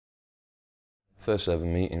First ever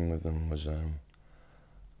meeting with them was an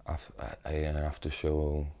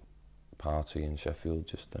after-show party in Sheffield.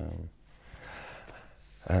 It's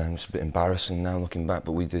a bit embarrassing now looking back,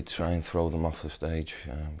 but we did try and throw them off the stage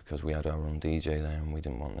because we had our own DJ there and we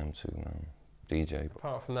didn't want them to DJ.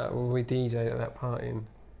 Apart from that, when we DJ at that party,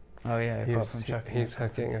 oh yeah, apart from chucking, he was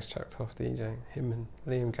getting us chucked off DJing, him and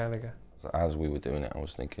Liam Gallagher. So as we were doing it, I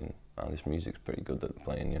was thinking, oh, this music's pretty good that they're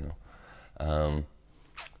playing, you know.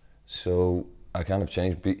 So I kind of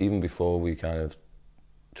changed, even before we kind of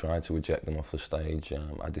tried to eject them off the stage.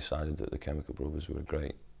 I decided that the Chemical Brothers were a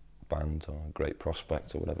great band or a great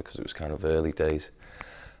prospect or whatever, because it was kind of early days.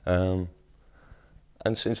 And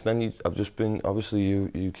since then, I've just been, obviously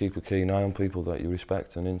you keep a keen eye on people that you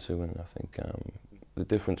respect and into, and I think the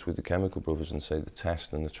difference with the Chemical Brothers and say the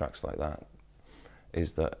Test and the tracks like that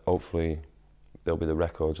is that hopefully there'll be the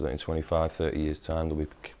records that in 25, 30 years time there'll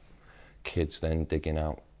be kids then digging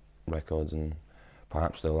out records, and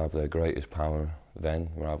perhaps they'll have their greatest power then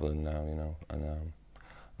rather than now, you know. And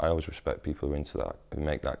I always respect people who are into that, who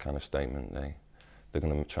make that kind of statement. They're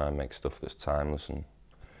going to try and make stuff that's timeless, and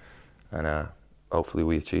hopefully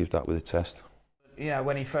we achieved that with the Test. You know,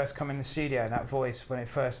 when he first come in the studio, that voice, when it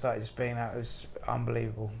first started just being out, it was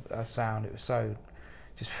unbelievable. Sound, it was so,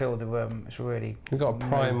 just filled the room. It's really. He's got a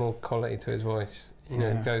primal quality to his voice. You know,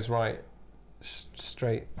 it goes right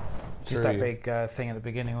straight. Just that big thing at the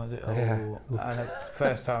beginning, was it? Oh, yeah. And the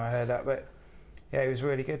first time I heard that, but yeah, he was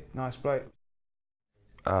really good. Nice bloke.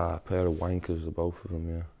 A pair of wankers, the both of them,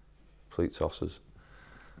 yeah. Complete tossers.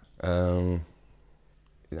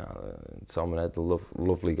 You know, Tom and Ed,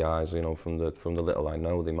 lovely guys. You know, from the little I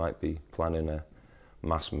know, they might be planning a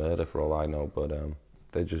mass murder for all I know, but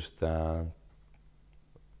they're just a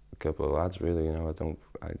couple of lads, really. You know,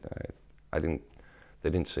 they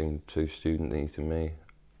didn't seem too student-y to me,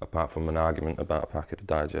 apart from an argument about a packet of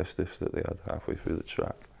digestives that they had halfway through the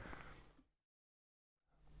track.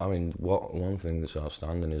 I mean, one thing that's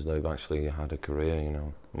outstanding is they've actually had a career, you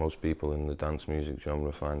know. Most people in the dance music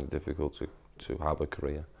genre find it difficult to have a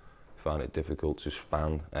career, find it difficult to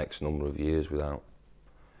span X number of years without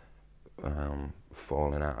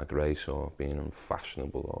falling out of grace or being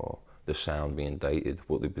unfashionable or the sound being dated.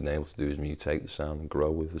 What they've been able to do is mutate the sound and grow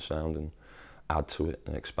with the sound and add to it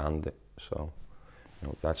and expand it. So, you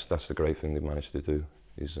know, that's the great thing they've managed to do,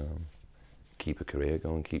 is keep a career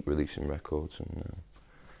going, keep releasing records, and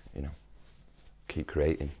you know, keep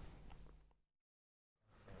creating.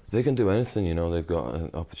 They can do anything, you know. They've got an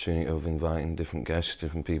opportunity of inviting different guests,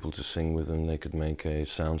 different people to sing with them. They could make a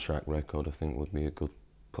soundtrack record. I think would be a good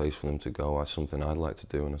place for them to go. That's something I'd like to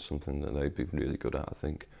do, and it's something that they'd be really good at, I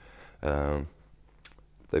think.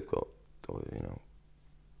 They've got, you know,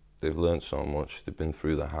 they've learned so much. They've been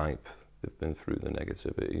through the hype. They've been through the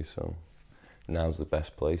negativity. So now's the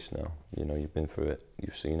best place now. You know, you've been through it,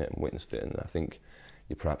 you've seen it and witnessed it, and I think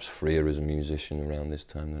you're perhaps freer as a musician around this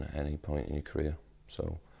time than at any point in your career.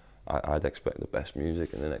 So I'd expect the best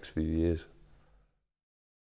music in the next few years.